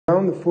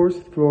on the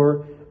 4th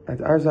floor at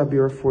Arzei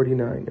Habira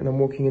 49, and I'm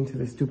walking into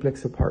this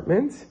duplex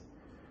apartment.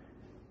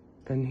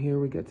 And here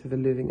we get to the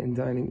living and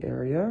dining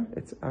area.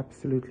 It's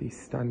absolutely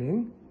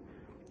stunning.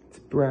 It's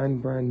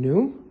brand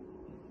new.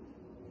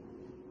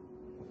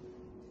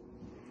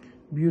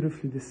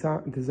 Beautifully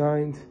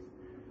designed.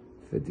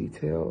 The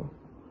detail,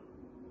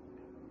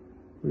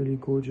 really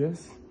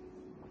gorgeous.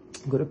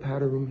 I've got a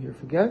powder room here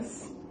for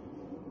guests.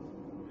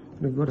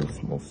 And I've got a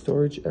small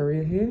storage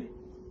area here.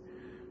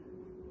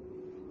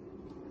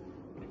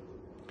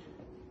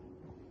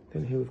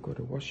 Then here we've got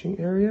a washing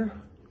area.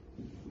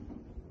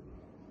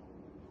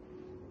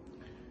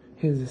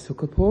 Here's the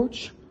sukkah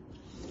porch.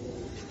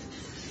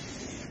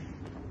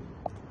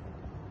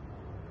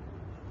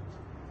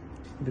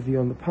 The view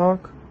on the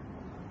park.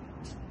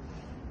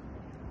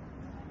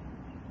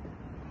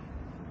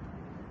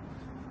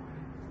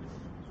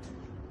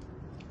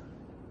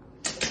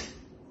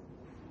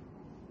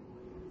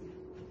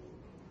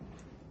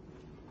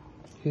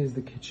 Here's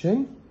the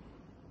kitchen.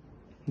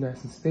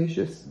 Nice and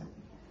spacious.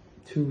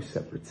 2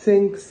 separate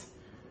sinks.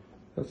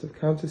 Lots of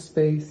counter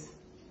space.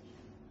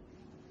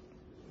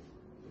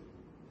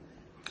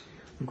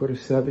 We've got a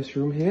service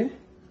room here.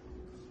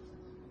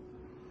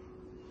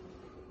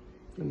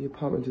 And the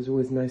apartment is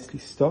always nicely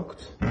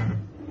stocked.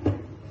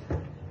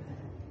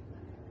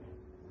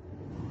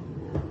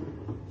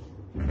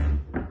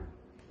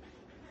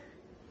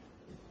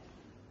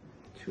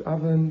 2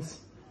 ovens,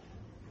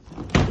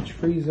 fridge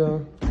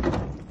freezer,